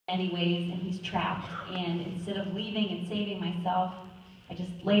anyways, and he's trapped. And instead of leaving and saving myself, I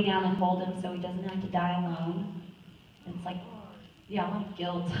just lay down and hold him so he doesn't have to die alone. It's like, yeah, a lot of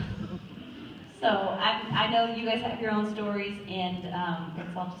guilt. So I know you guys have your own stories, and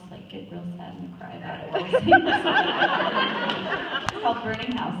it's all just like get real sad and cry about it while we sing this song. It's called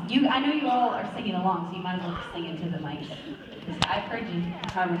Burning House. I know you all are singing along, so you might as well just sing into the mic. I've heard you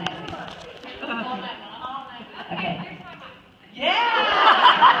harmonizing. Okay. Yeah!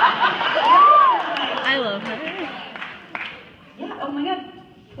 I love her. Yeah, oh my God.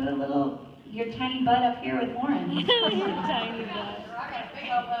 Put a little, your tiny butt up here with Lauren. Your tiny butt.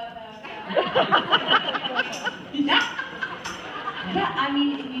 Yeah. Yeah, I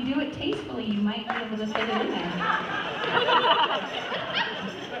mean, if you do it tastefully, you might be able to fit it in there.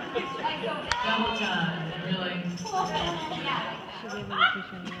 Double time, really. Yeah. Should we have a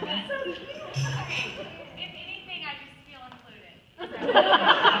cushion there? Okay, if anything, I just feel included.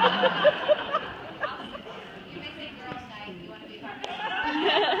 You're missing girls' night. You want to be part of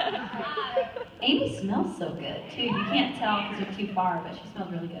it. Amy smells so good, too. You can't tell because you're too far, but she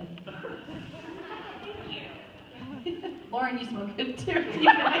smells really good. Lauren, you smell good, too.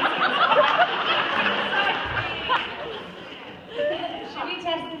 Should we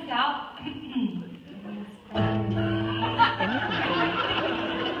test this out?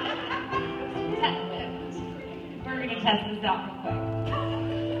 We're going to test this out real quick.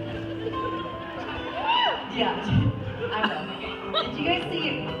 Yeah, I will. Did you guys see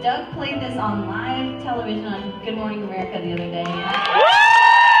it? Doug played this on live television on Good Morning America the other day.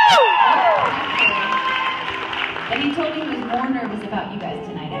 And he told me he was more nervous about you guys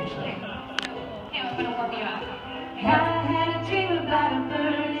tonight, actually. Okay, I'm going to warm you up. I had a dream about a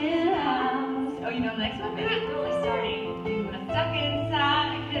burning house. Oh, you know the next one? We're not really starting. I'm stuck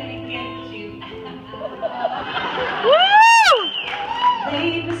inside, I couldn't get you out. Woo!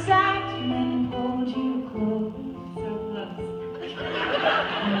 Lay beside you and hold you close, so close.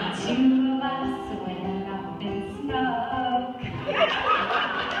 And the two of us went up and snug.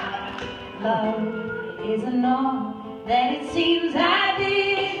 Love isn't all that it seems. I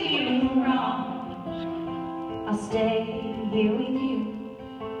did you wrong. I'll stay here with you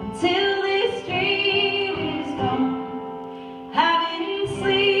until this dream is gone. I've been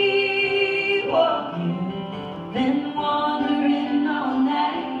sleepwalking, been wandering all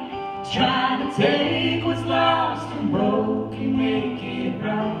night, trying to take what's lost and broken, make it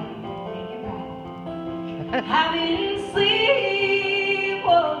right. I've been